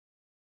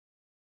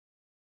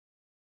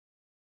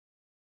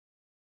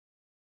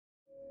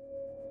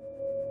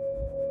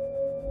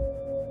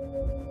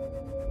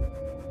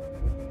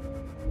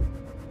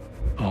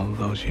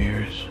those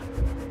years,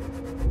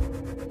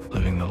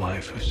 living the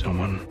life of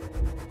someone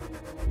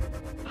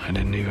I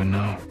didn't even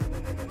know.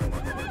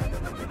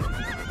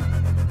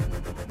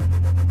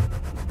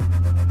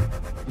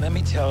 Let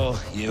me tell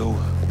you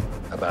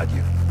about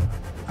you.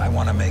 I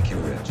want to make you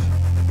rich.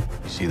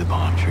 You see the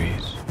palm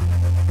trees?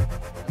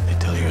 They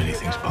tell you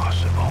anything's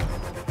possible.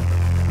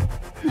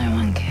 No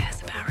one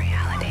cares about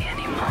reality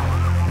anymore.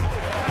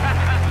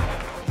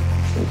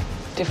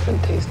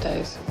 Different these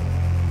days.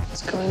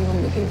 What's going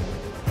on with you?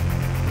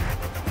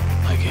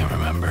 I can't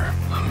remember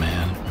the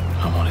man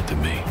I wanted to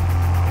be.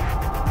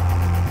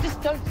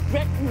 Just don't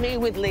threaten me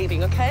with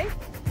leaving, okay?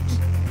 Just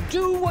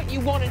do what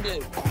you want to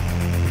do.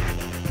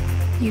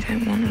 You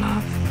don't want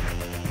love.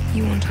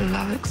 You want a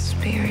love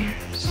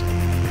experience.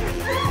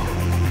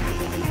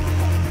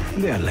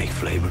 They are like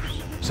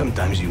flavors.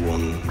 Sometimes you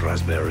want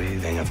raspberry,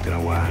 then after a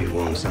while you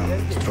want some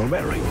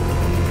strawberry. You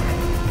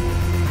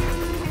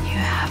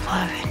have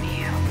love in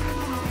you.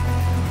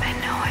 I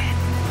know it.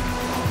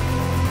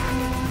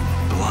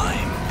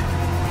 Blind.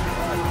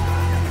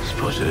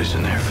 Suppose it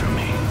isn't there for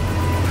me.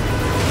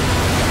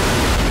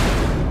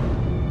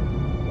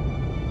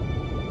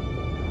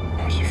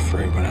 I was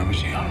afraid when I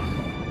was young.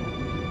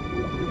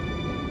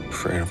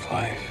 Afraid of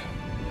life.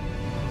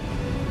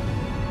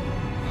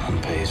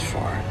 One pays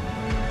for it.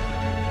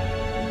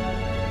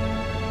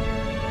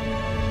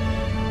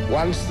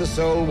 Once the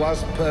soul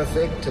was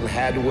perfect and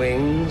had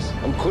wings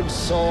and could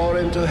soar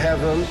into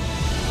heaven.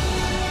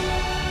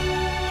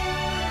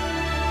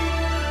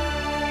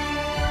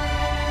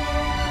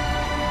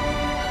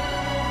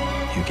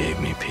 You gave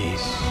me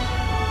peace.